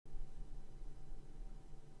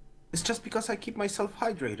It's just because I keep myself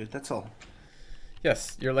hydrated, that's all.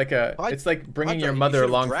 Yes, you're like a. I It's like bringing your hydrated. You mother should have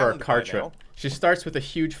along for a drowned car by trip. now. She starts with a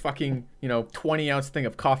huge fucking, 20-ounce thing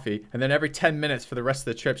of coffee, and then every 10 minutes for the rest of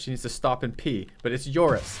the trip, she needs to stop and pee. But it's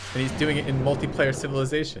Yoruus, and he's doing it in multiplayer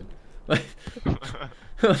civilization. Like,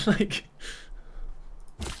 like,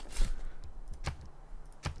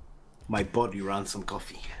 My body runs on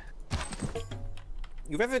coffee.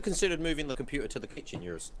 You've ever considered moving the computer to the kitchen,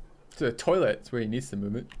 yours? to the toilet. It's where he needs to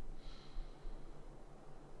move it.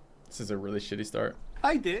 This is a really shitty start.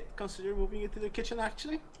 I did consider moving it to the kitchen,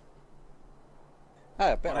 actually.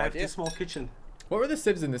 Ah, But better I have idea. this small kitchen. What were the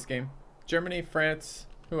civs in this game? Germany, France,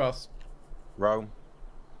 who else? Rome.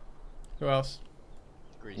 Who else?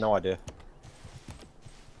 Greece. No idea.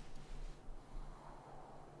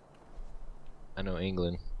 I know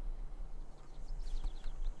England.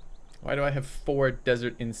 Why do I have 4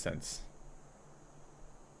 desert incense?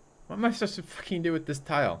 What am I supposed to fucking do with this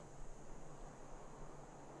tile?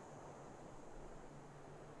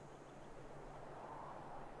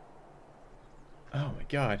 Oh my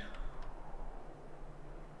god.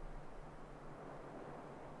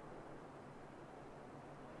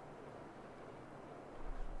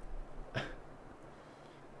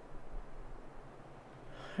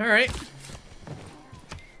 All right.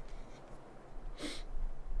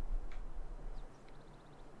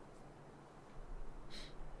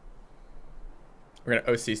 We're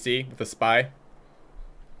gonna OCC with a spy.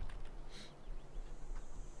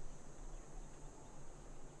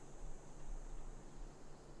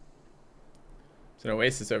 There's an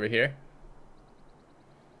oasis over here.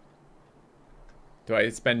 Do I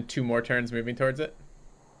spend 2 more turns moving towards it?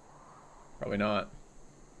 Probably not.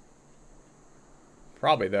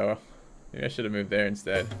 Probably though. Maybe I should have moved there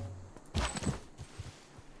instead.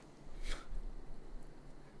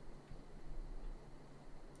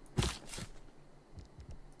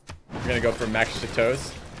 We're gonna go for max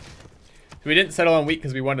chateaus. We didn't settle on wheat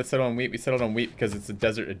because we wanted to settle on wheat. We settled on wheat because it's the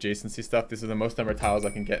desert adjacency stuff. This is the most number of tiles I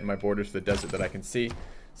can get in my borders for the desert that I can see.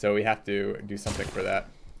 So we have to do something for that.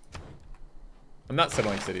 I'm not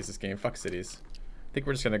settling cities this game. Fuck cities. I think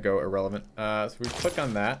we're just gonna go irrelevant. So we click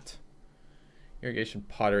on that. Irrigation,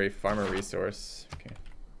 pottery, farmer resource. Okay.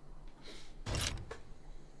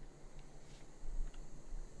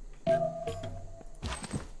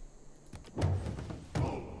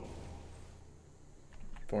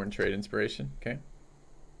 Foreign trade inspiration. Okay.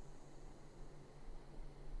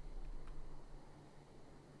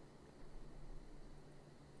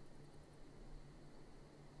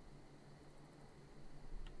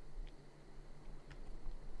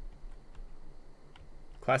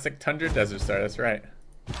 Classic Tundra Desert Star, that's right.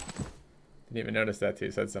 Didn't even notice that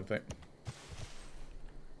too, said something.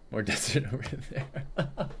 More desert over there.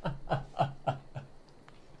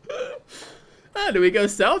 Ah, do we go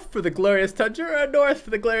south for the glorious tundra or north for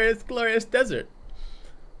the glorious desert?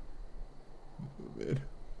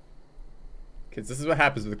 Kids, this is what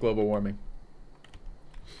happens with global warming.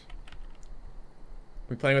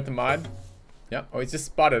 We playing with the mod? Yep. Oh, he's just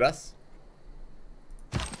spotted us.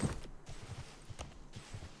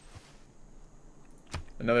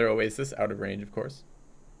 Another oasis, out of range, of course.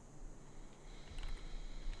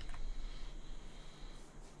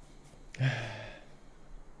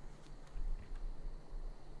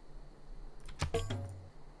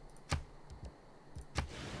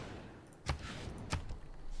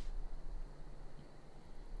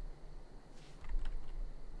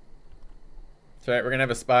 So right, we're gonna have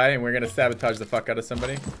a spy and we're gonna sabotage the fuck out of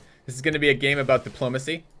somebody. This is gonna be a game about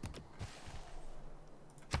diplomacy.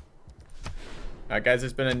 Guys,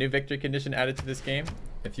 there's been a new victory condition added to this game.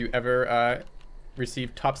 If you ever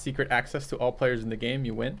receive top secret access to all players in the game,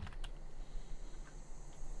 you win.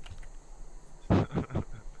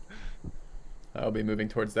 I'll be moving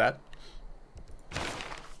towards that.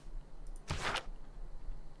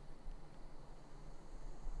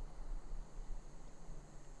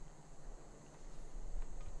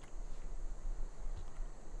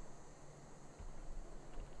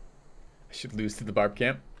 I should lose to the barb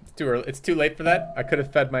camp. It's too early. It's too late for that. I could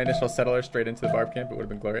have fed my initial settler straight into the barb camp. It would have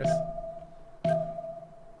been glorious.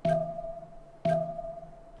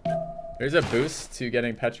 There's a boost to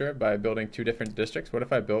getting Petra by building 2 different districts. What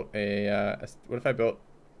if I built what if I built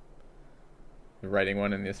the writing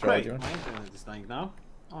one and the astrology Great, one? my internet is dying now.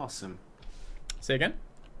 Awesome. Say again?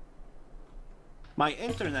 My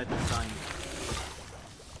internet is dying.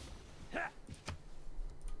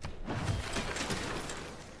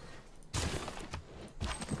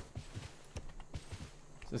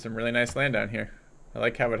 There's some really nice land down here. I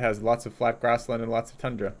like how it has lots of flat grassland and lots of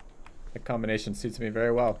tundra. That combination suits me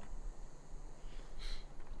very well.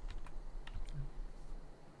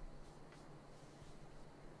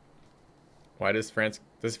 Why does France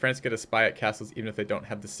get a spy at castles even if they don't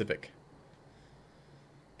have the civic?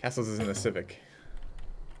 Castles isn't a civic.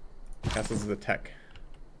 Castles is a tech.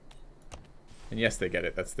 And yes, they get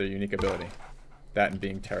it. That's their unique ability. That and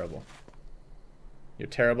being terrible. You're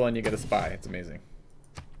terrible and you get a spy. It's amazing.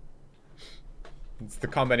 It's the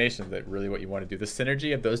combination that really what you want to do. The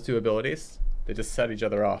synergy of those two abilities, they just set each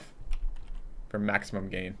other off for maximum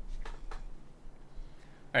gain.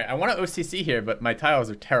 Alright, I want to OCC here, but my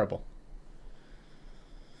tiles are terrible.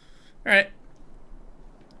 Alright.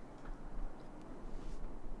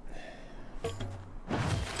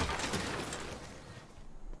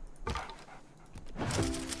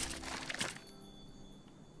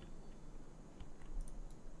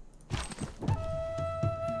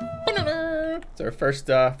 It's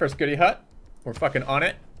our first goodie hut. We're fucking on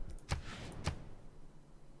it.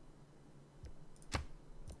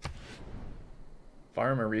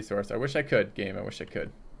 Farm a resource. I wish I could, game. I wish I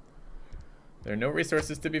could. There are no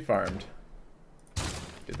resources to be farmed.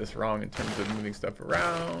 Did this wrong in terms of moving stuff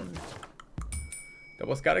around.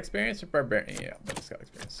 Double scout experience or barbarian? Yeah, double scout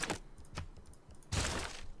experience.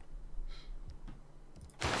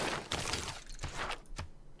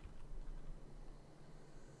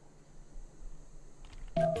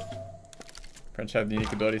 French have the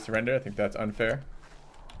unique ability to surrender. I think that's unfair.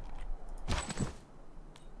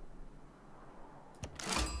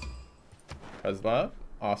 Preslav,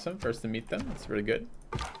 awesome. First to meet them. That's really good.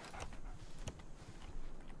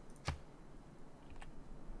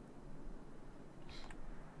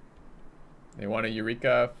 They want a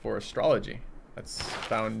Eureka for astrology. That's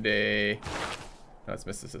found a... No, it's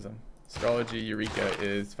mysticism. Astrology, Eureka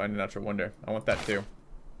is find a natural wonder. I want that too.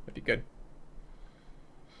 That'd be good.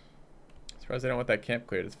 Surprised I don't want that camp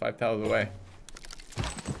cleared. It's 5 tiles away.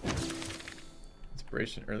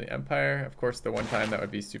 Inspiration, early empire. Of course, the one time that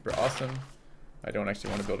would be super awesome. I don't actually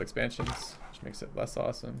want to build expansions, which makes it less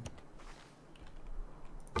awesome.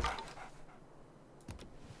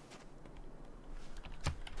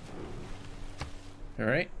 All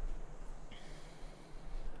right.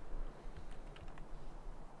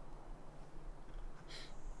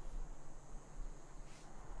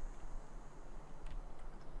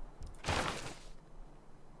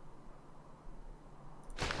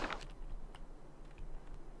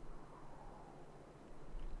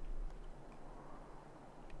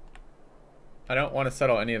 I don't want to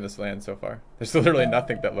settle any of this land so far. There's literally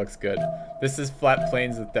nothing that looks good. This is flat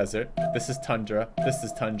plains with desert. This is tundra. This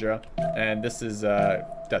is tundra. And this is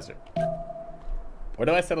desert. Where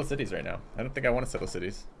do I settle cities right now? I don't think I want to settle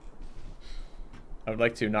cities. I would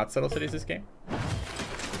like to not settle cities this game.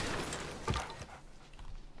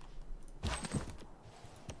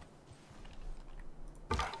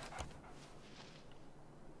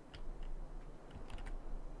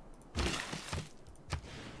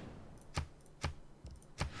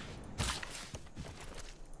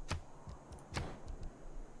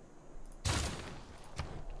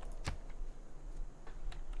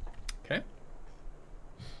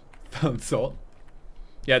 Salt.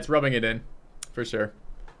 Yeah, it's rubbing it in, for sure.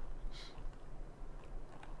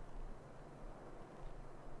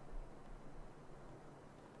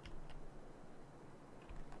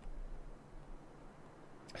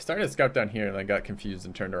 I started to scout down here and I got confused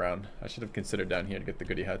and turned around. I should have considered down here to get the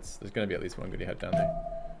goodie huts. There's going to be at least one goodie hut down there.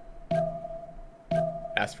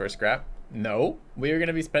 Ask for a scrap? No. We are going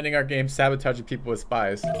to be spending our game sabotaging people with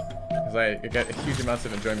spies. Because I get huge amounts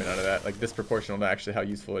of enjoyment out of that. Like disproportional to actually how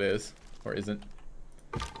useful it is. Or isn't.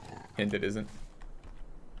 Hint it isn't.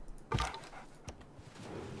 Oh,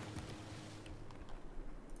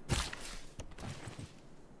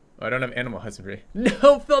 I don't have animal husbandry.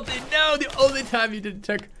 No, Filthy, no! The only time you didn't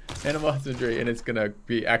check animal husbandry, and it's gonna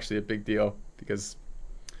be actually a big deal because.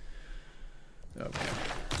 Okay.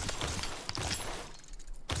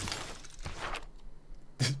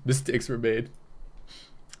 Mistakes were made.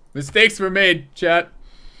 Mistakes were made, chat.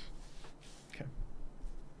 Okay.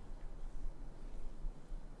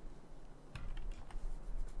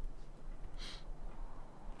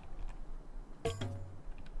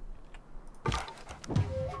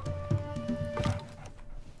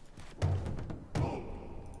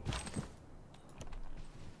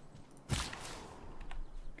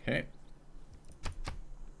 Okay.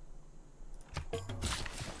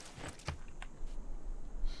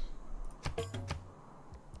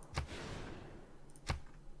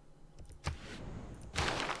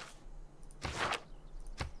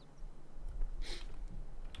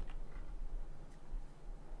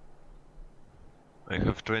 I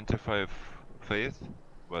have 25 faith,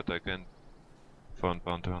 but I can't found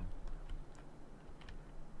Pantheon.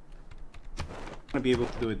 I'm gonna be able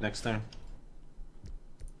to do it next time.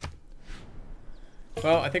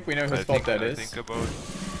 Well, I think we know whose fault that is. I think about...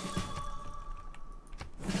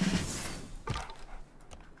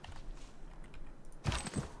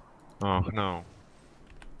 Oh no.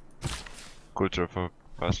 Good job for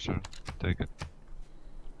pasture. Take it.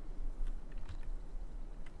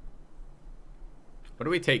 What do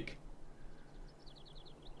we take?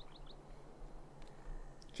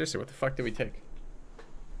 Seriously, what the fuck did we take?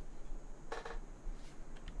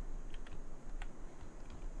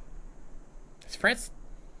 Is France?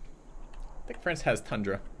 I think France has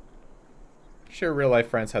tundra. Sure, real life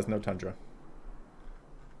France has no tundra.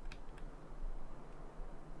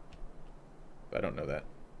 But I don't know that.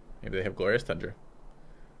 Maybe they have glorious tundra.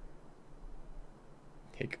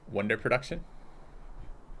 Take wonder production.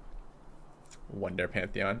 Wonder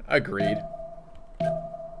Pantheon. Agreed.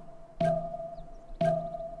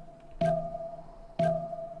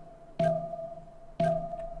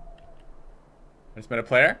 I just met a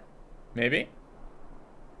player? Maybe?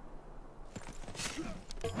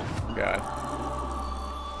 God.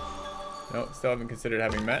 Nope, still haven't considered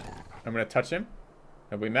having met. I'm gonna touch him.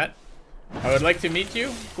 Have we met? I would like to meet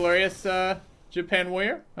you, glorious Japan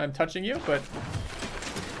warrior. I'm touching you, but...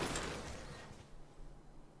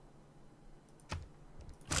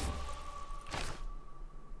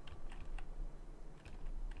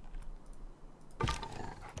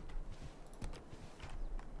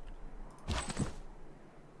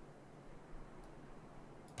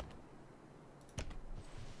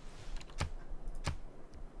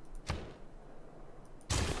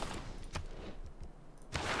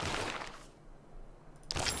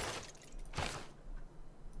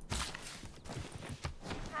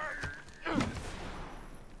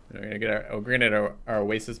 We're gonna get our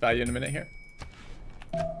Oasis value in a minute here.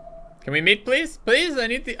 Can we meet, please? Please, I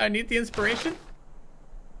need the inspiration.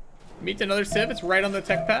 Meet another Civ. It's right on the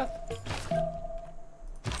tech path.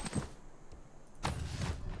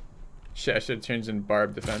 Shit, I should have changed in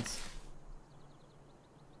barb defense.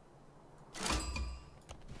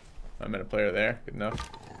 I met a player there. Good enough.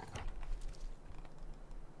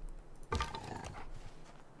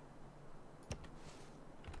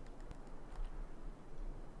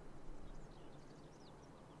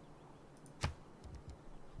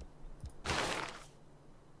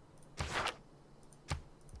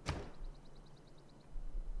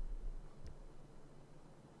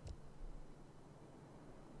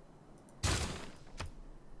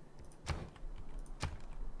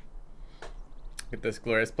 Get this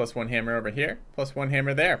glorious +1 hammer over here, +1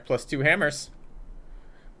 hammer there, +2 hammers.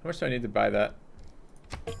 How much do I need to buy that?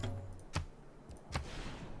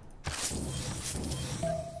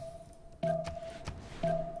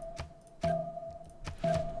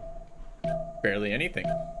 Barely anything.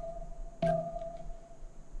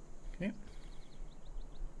 Okay.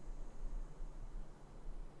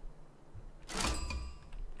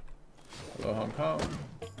 Hello, Hong Kong.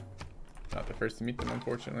 Not the first to meet them,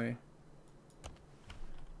 unfortunately.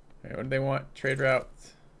 Okay, what do they want? Trade route.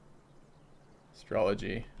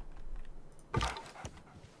 Astrology.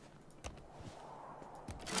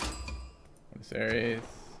 Buenos Aires.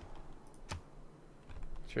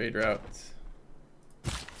 Trade route.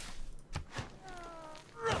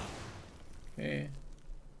 Okay.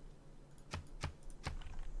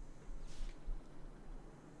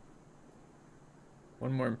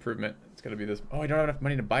 One more improvement. It's gotta be this. Oh, I don't have enough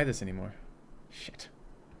money to buy this anymore. Shit.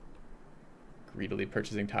 Greedily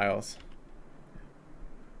purchasing tiles.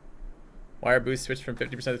 Why are boosts switched from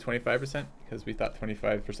 50% to 25%? Because we thought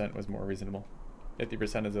 25% was more reasonable.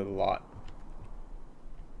 50% is a lot.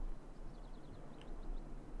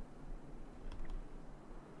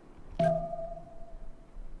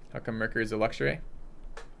 How come Mercury is a luxury?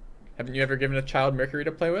 Haven't you ever given a child Mercury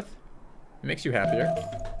to play with? It makes you happier.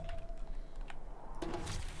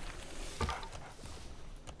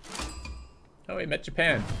 Oh, we met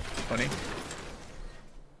Japan. Funny.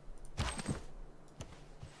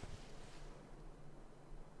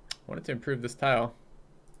 Wanted to improve this tile.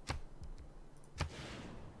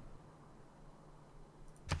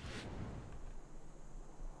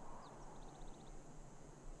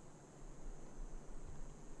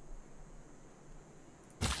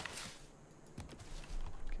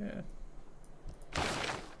 Okay.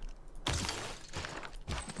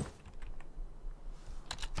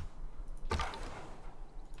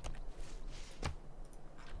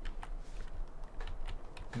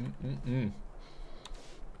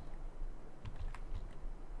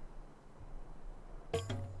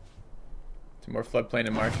 Some more floodplain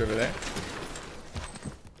and marsh over there.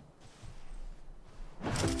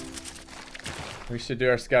 We should do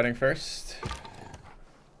our scouting first.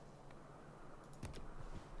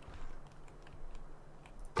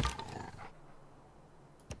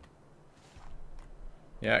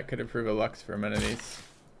 Yeah, it could improve a lux for amenities.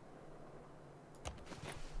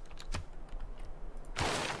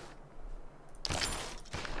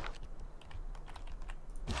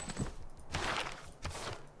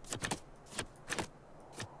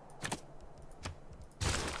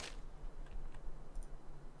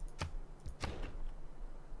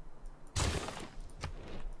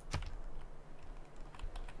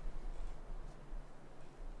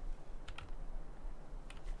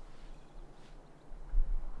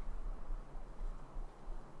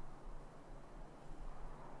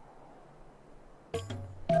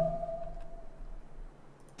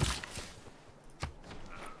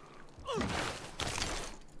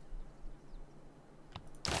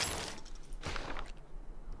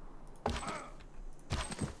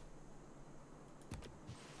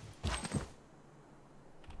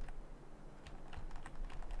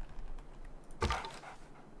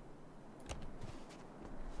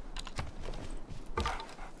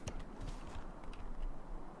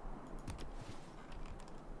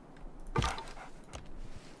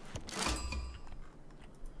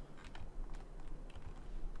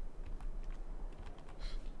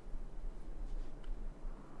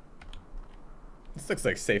 This looks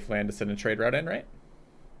like safe land to send a trade route in, right?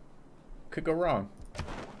 Could go wrong.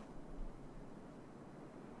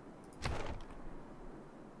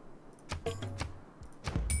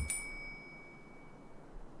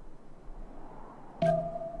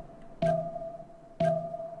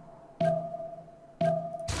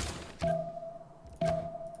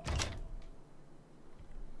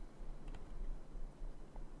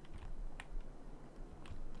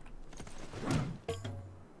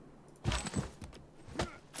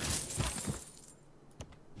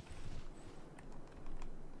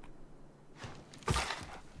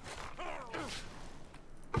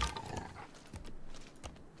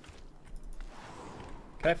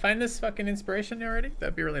 Can I find this fucking inspiration already?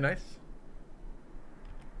 That'd be really nice.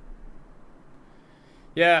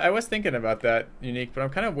 Yeah, I was thinking about that, Unique, but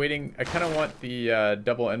I'm kind of waiting. I kind of want the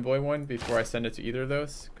double envoy one before I send it to either of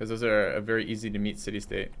those, because those are a very easy to meet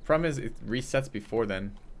city-state. Problem is, it resets before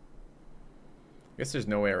then. I guess there's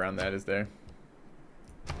no way around that, is there?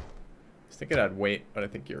 I was thinking I'd wait, but I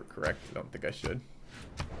think you're correct. I don't think I should.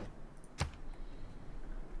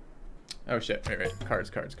 Oh shit, wait.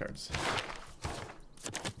 Cards.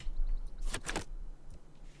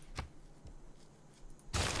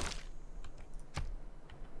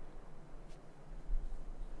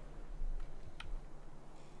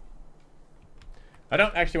 I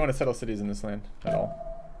don't actually want to settle cities in this land at all.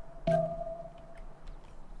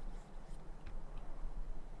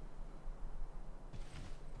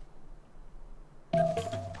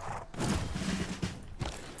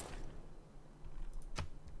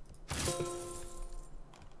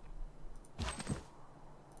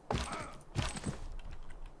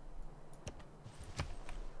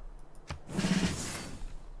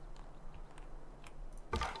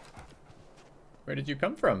 Where did you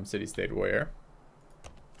come from, city-state warrior?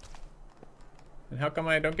 And how come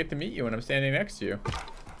I don't get to meet you when I'm standing next to you?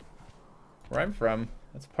 Where I'm from,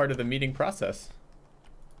 that's part of the meeting process.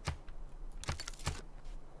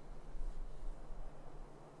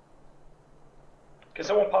 Can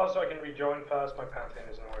someone pause so I can rejoin first? My pantheon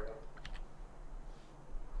isn't working.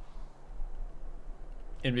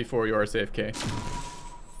 In before you are AFK.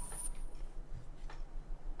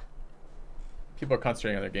 People are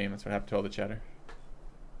concentrating on their game, that's what happened to all the chatter.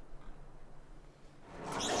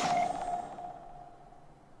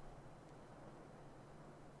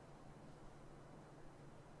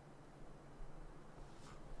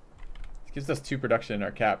 Gives us 2 production in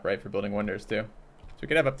our cap, right, for building wonders too. So we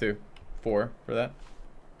could have up to 4 for that.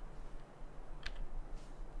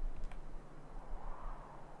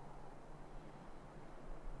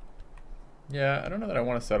 Yeah, I don't know that I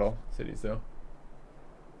want to settle cities though.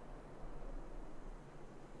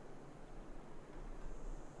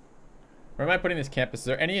 Where am I putting this campus? Is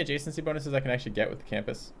there any adjacency bonuses I can actually get with the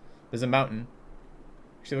campus? There's a mountain.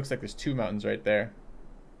 Actually looks like there's 2 mountains right there.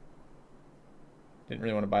 Didn't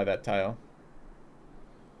really want to buy that tile.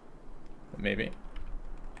 But maybe.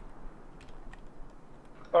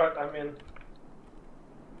 Alright, I'm in.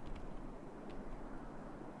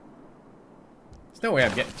 There's no way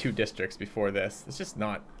I'm getting 2 districts before this. It's just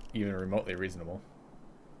not even remotely reasonable.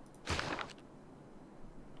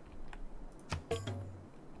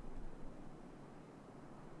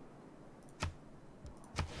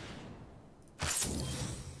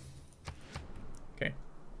 Okay.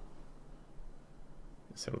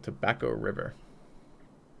 Settle Tobacco River.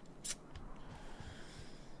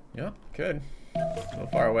 Yep, could. A little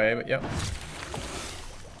far away, but yep.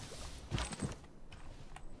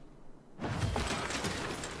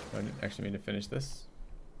 I didn't actually mean to finish this.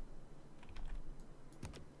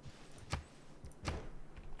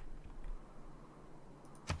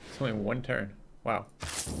 It's only one turn. Wow.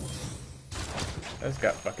 That's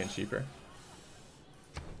got fucking cheaper.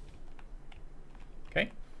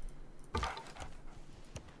 Okay.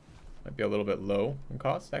 Might be a little bit low in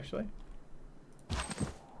cost, actually.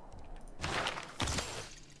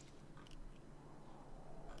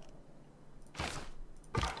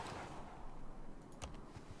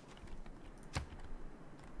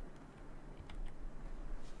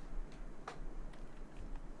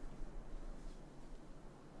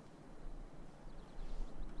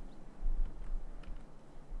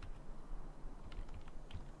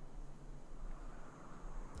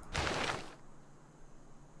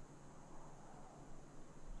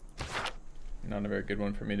 Not a very good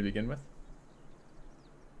one for me to begin with.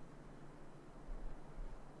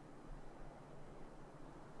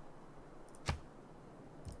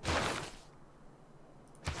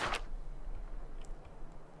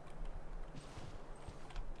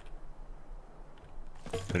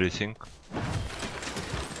 Racing.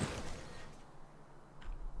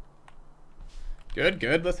 Good,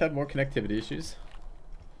 good. Let's have more connectivity issues.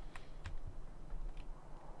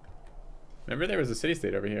 Remember there was a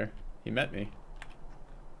city-state over here. He met me.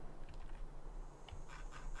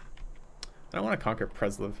 I don't want to conquer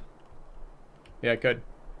Preslav. Yeah, good.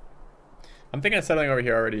 I'm thinking of settling over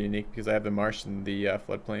here already unique because I have the marsh and the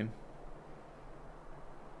floodplain.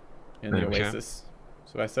 And the Okay. oasis.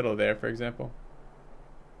 So I settle there, for example.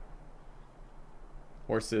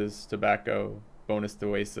 Horses, tobacco, bonus to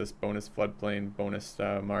oasis, bonus floodplain, bonus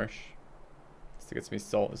marsh. This gets me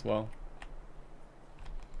salt as well.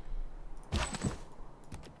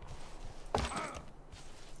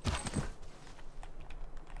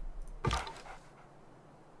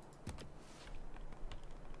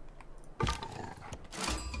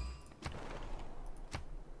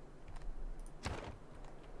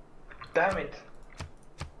 Damn it.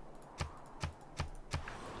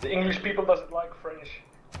 The English people doesn't like French.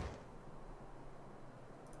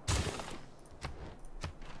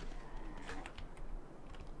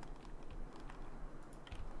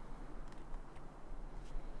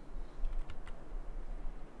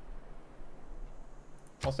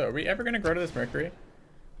 Also, are we ever going to grow to this Mercury?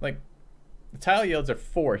 Like, the tile yields are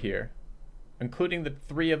 4 here, including the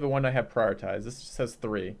 3 of the one I have prioritized. This just has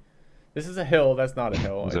 3. This is a hill, that's not a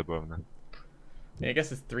hill. Like, Забавно. I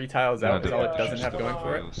guess it's 3 tiles out, is all it doesn't have going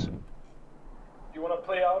for it. You wanna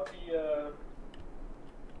play out the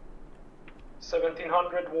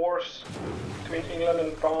 1700 wars between England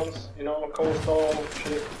and France? You know, coastal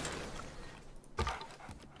shit.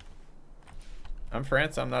 I'm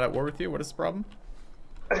France, I'm not at war with you. What is the problem?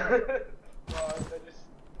 They're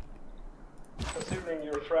just considering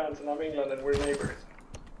you're France and I'm England and we're neighbors.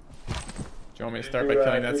 Do you want me to start by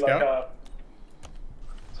killing that scout?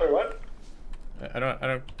 Sorry, what? I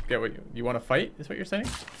don't get what you want to fight, is what you're saying?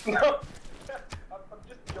 No! I'm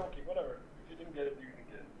just joking, whatever. If you didn't get it, you didn't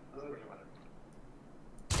get it. Doesn't really matter.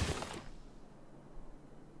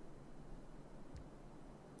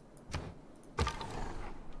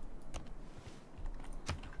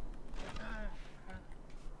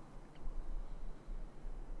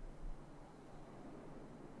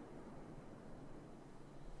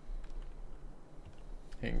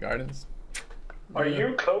 Hanging Gardens. Are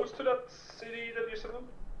you close to that city that you settled?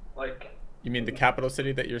 Like... You mean the capital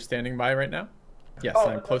city that you're standing by right now? Yes, Oh,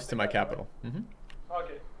 I'm that's close the to my capital, capital.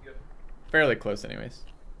 Okay, good. Fairly close anyways.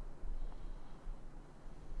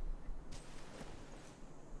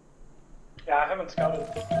 Yeah, I haven't scouted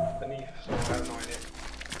beneath, so I have no idea.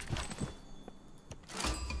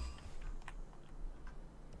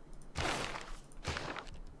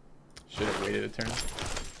 Should have waited a turn.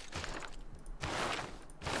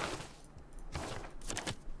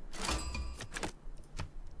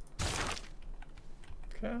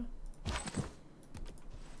 Okay.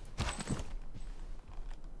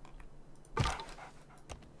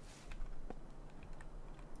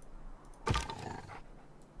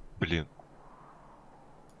 Блин.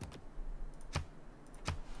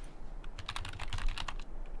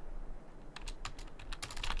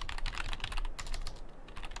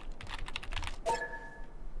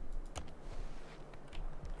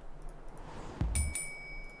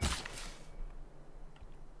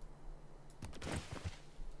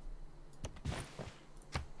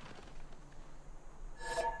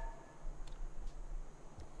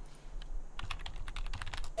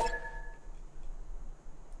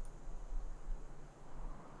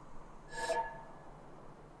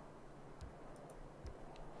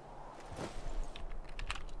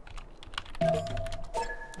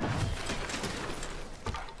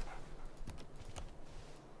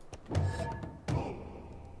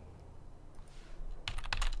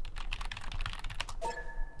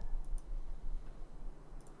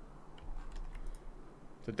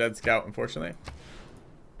 It's a dead scout, unfortunately.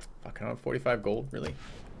 Fucking hell, 45 gold, really?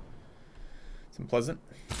 It's unpleasant.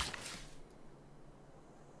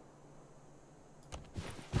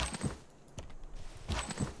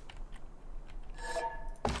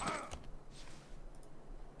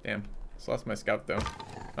 Damn, just lost my scout though.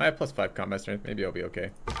 I have +5 combat strength. Maybe I'll be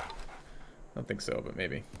okay. I don't think so, but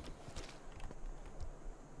maybe.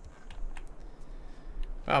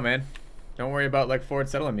 Oh man, don't worry about like forward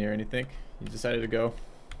settling me or anything. You decided to go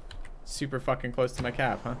super fucking close to my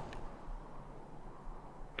cap, huh?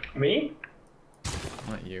 Me?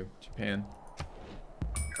 Not you, Japan.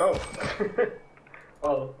 Oh.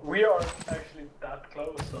 Well, we are actually that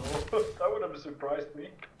close, so that would have surprised me.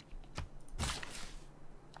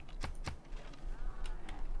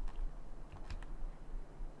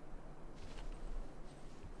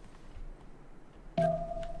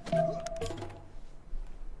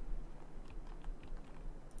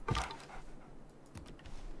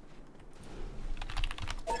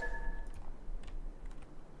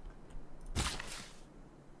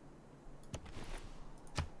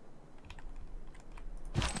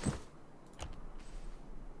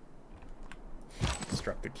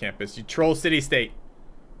 Disrupt the campus, you troll city-state.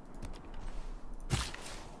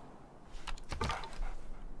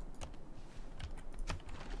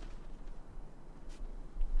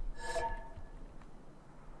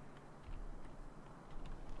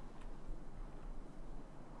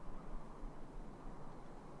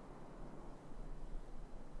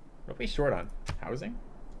 What are we short on? Housing?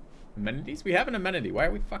 Amenities? We have an amenity. Why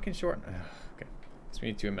are we fucking short? Ugh, okay. So we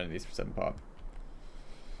need 2 amenities for 7 pop.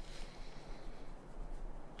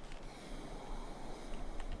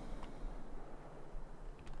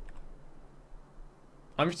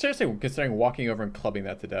 I'm seriously considering walking over and clubbing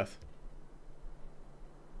that to death.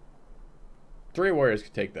 3 warriors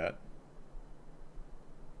could take that.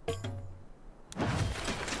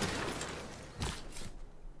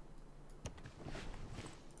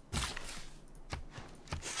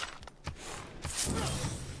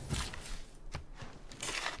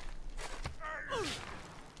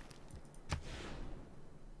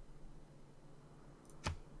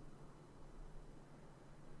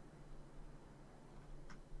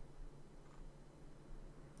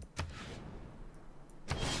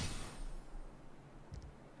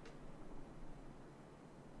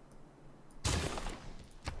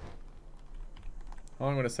 How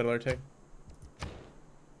long would a settler take?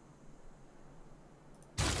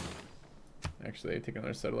 Actually, take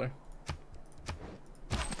another settler.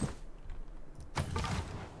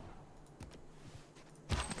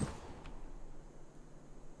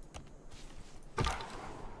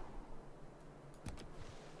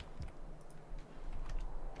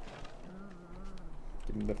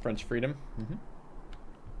 Give him the French freedom. Mm-hmm.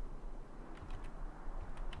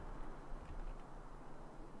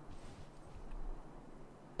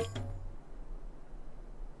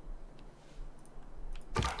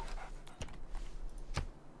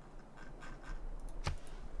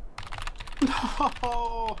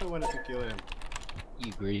 Oh, I wanted to kill him.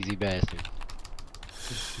 You greasy bastard.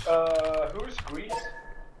 Who's Greece?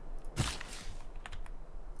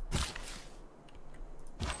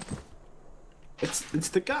 It's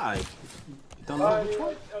the guy. You don't know which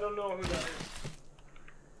one? I don't know who that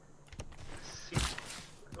is.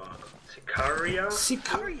 Sicario?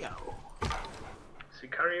 Sicario.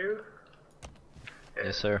 Sicario?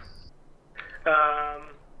 Yes, sir.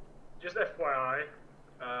 Just FYI,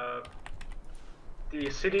 the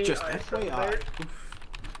city Just I FYI.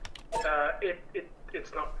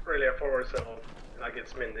 it's not really a forward settle, like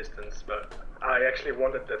it's min distance, but I actually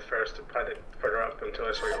wanted that first to put it further up until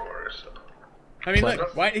I saw your orders. So. I mean,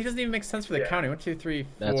 look, why he doesn't even make sense for the Yeah. counting. 1, 2, 3,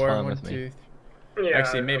 4. That's fine 1, with 2, me. 3. Yeah,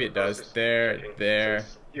 Actually, maybe it I was does. just There, checking, there.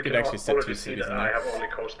 since You could actually set already 2 see cities that in I there. have only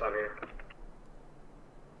coast down here.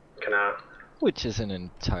 Can I? Which isn't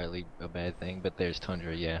entirely a bad thing, but there's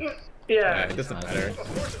tundra, yeah. Yeah, it doesn't matter. Of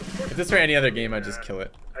course, If this were any other game, I'd just kill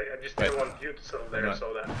it. I just But didn't want you to settle there, not-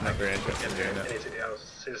 so that not very interested in doing that. any city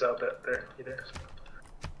else is out there either. So.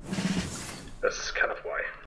 That's kind of